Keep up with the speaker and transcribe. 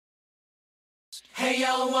Hey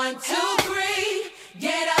yo, 1, 2, 3,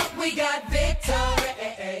 get up, we got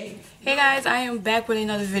victory. Hey guys, I am back with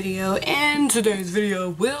another video, and today's video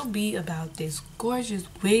will be about this gorgeous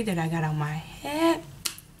wig that I got on my head.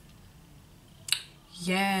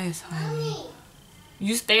 Yes, honey.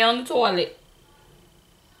 You stay on the toilet.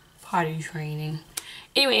 Potty training.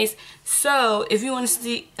 Anyways, so if you want to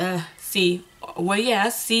see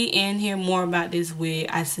and hear more about this wig,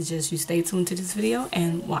 I suggest you stay tuned to this video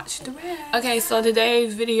and watch the rest. Okay, so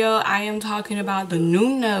today's video I am talking about the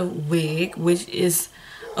Nuna Wig, which is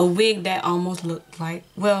a wig that almost looked like,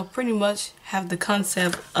 well, pretty much have the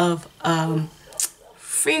concept of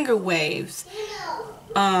finger waves.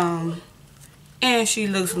 And she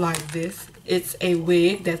looks like this. It's a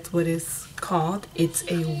wig, that's what it's called. It's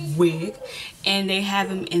a wig, and they have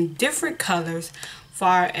them in different colors,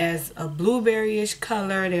 far as a blueberry-ish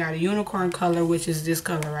color. They got a unicorn color, which is this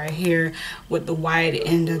color right here with the white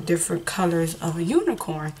and the different colors of a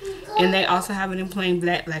unicorn. And they also have it in plain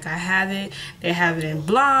black like I have it. They have it in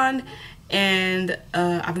blonde, and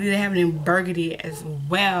I believe they have it in burgundy as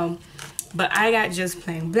well, but I got just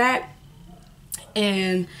plain black.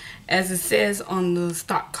 And as it says on the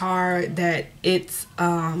stock card that it's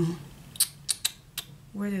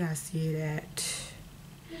where did I see it at?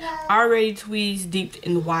 Already tweezed deep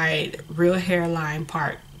in the wide real hairline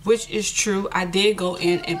part, which is true. I did go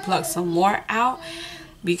in and pluck some more out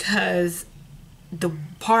because the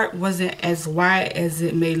part wasn't as wide as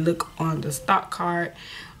it may look on the stock card.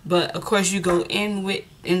 But of course you go in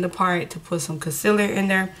the part to put some concealer in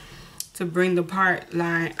there to bring the part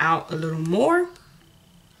line out a little more.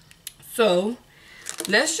 So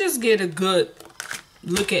let's just get a good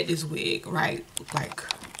look at this wig, right? Like,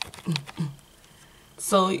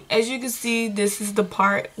 so as you can see, this is the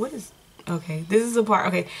part. What is, okay, this is the part.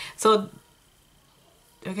 Okay, so,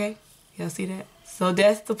 okay, y'all see that? So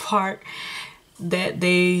that's the part that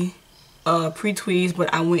they pre-tweezed,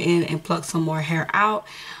 but I went in and plucked some more hair out.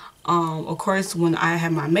 Of course, when I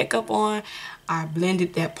had my makeup on, I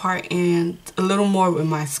blended that part in a little more with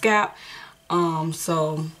my scalp.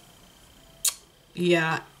 So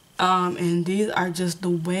yeah, and these are just the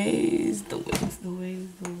waves.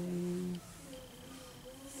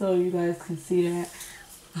 So you guys can see that.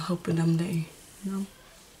 I'm hoping you know.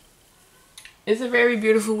 It's a very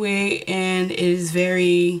beautiful wig, and it is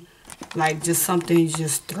very, like, just something you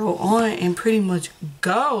just throw on and pretty much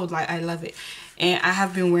go. Like, I love it. And I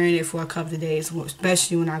have been wearing it for a couple of days,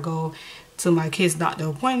 especially when I go to my kids' doctor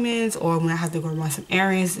appointments or when I have to go run some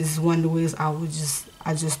errands. This is one of the wigs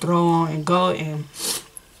I just throw on and go and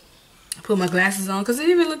put my glasses on, because it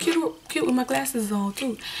even look cute with my glasses on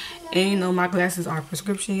too. And you know, my glasses are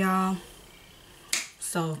prescription, y'all.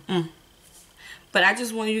 So but I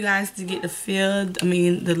just want you guys to get the feel,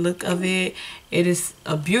 the look of it. It is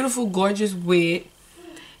a beautiful, gorgeous wig,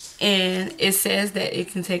 and it says that it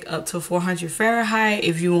can take up to 400 Fahrenheit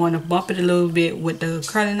if you want to bump it a little bit with the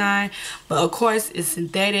curling iron. But of course, it's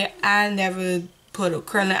synthetic. I never put a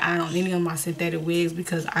curling iron on any of my synthetic wigs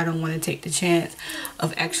because I don't want to take the chance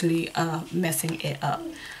of actually messing it up.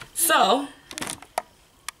 So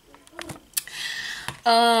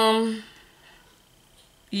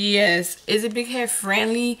yes, is it big head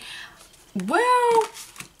friendly? Well,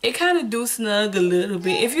 it kind of do snug a little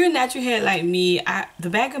bit. If you're a natural hair like me, the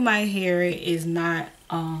back of my hair is not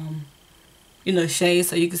you know, shaved,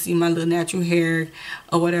 so you can see my little natural hair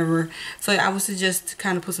or whatever. So I would suggest to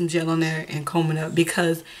kind of put some gel on there and comb it up,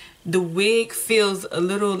 because the wig feels a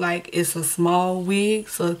little like it's a small wig,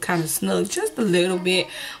 so it kind of snug just a little bit,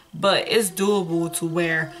 but it's doable to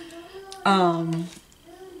wear.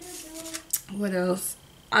 What else?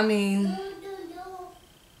 I mean,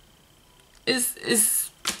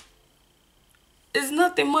 it's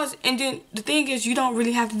nothing much. And then the thing is, you don't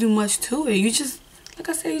really have to do much to it. You just, like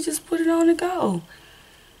I said, you just put it on and go.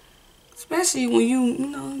 Especially when you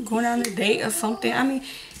know, going on a date or something. I mean,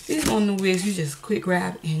 these one of the wigs you just quick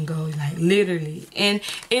grab and go, like, literally. And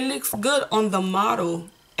it looks good on the model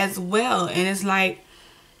as well. And it's like,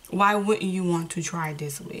 why wouldn't you want to try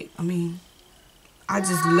this wig? I mean, I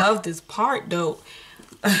just love this part though.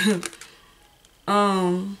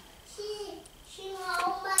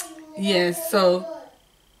 Yes, so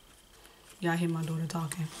y'all hear my daughter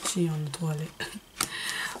talking. She on the toilet.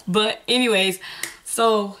 But anyways,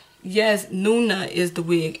 so yes, Nuna is the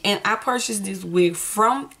wig, and I purchased this wig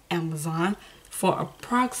from Amazon for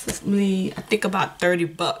approximately, I think, about 30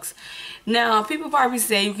 bucks. Now, people probably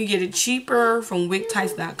say you can get it cheaper from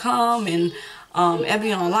wigtypes.com and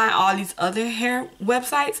Ebony Online, all these other hair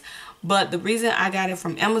websites. But the reason I got it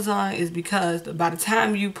from Amazon is because by the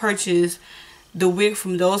time you purchase the wig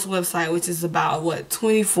from those websites, which is about what,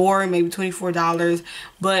 $24, maybe $24,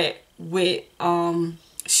 but with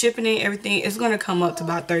shipping and everything, it's gonna come up to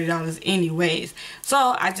about $30 anyways.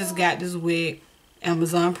 So I just got this wig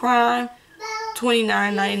Amazon Prime,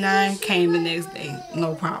 $29.99, came the next day,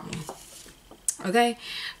 no problem. Okay,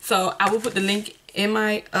 so I will put the link in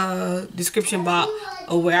my description box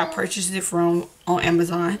of where I purchased it from on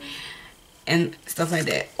Amazon and stuff like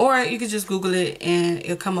that, or you could just Google it and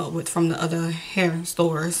it'll come up with from the other hair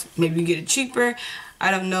stores. Maybe you get it cheaper, I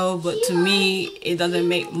don't know, but to me it doesn't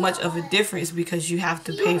make much of a difference because you have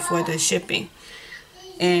to pay for the shipping,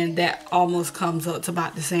 and that almost comes up to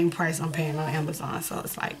about the same price I'm paying on Amazon. So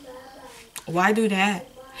it's like, why do that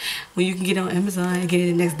when you can get it on Amazon and get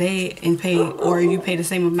it the next day and pay, or you pay the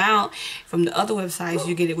same amount from the other websites,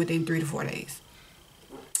 you get it within 3 to 4 days.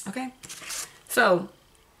 Okay, so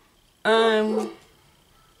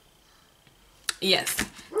yes,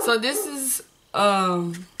 so this is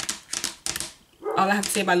all I have to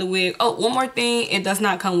say about the wig. Oh, one more thing, it does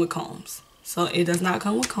not come with combs. So it does not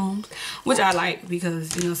come with combs, which I like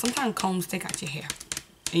because, you know, sometimes combs take out your hair.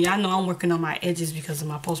 And y'all know I'm working on my edges because of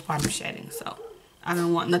my postpartum shedding, so I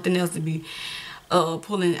don't want nothing else to be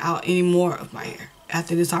pulling out any more of my hair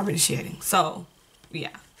after it's already shedding. So yeah,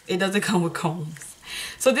 it doesn't come with combs.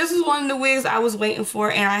 So this is one of the wigs I was waiting for,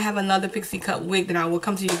 and I have another Pixie Cut wig that I will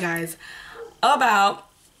come to you guys about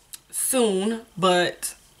soon,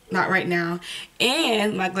 but not right now.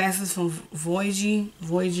 And my glasses from Voyage,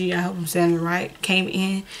 I hope I'm saying it right, came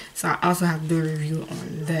in, so I also have to do a review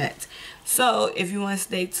on that. So if you want to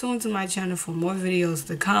stay tuned to my channel for more videos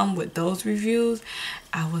to come with those reviews,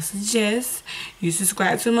 I would suggest you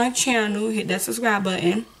subscribe to my channel, hit that subscribe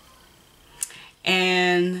button,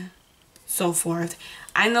 and so forth.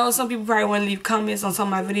 I know some people probably want to leave comments on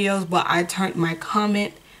some of my videos, but I turned my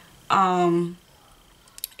comment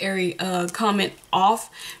comment off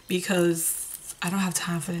because I don't have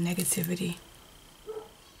time for the negativity.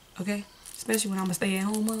 Okay, especially when I'm a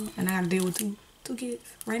stay-at-home mom and I gotta deal with two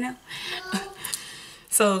kids right now.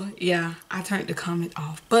 So yeah, I turned the comment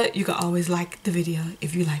off, but you can always like the video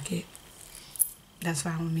if you like it. That's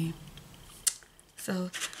fine with me.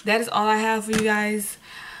 So that is all I have for you guys.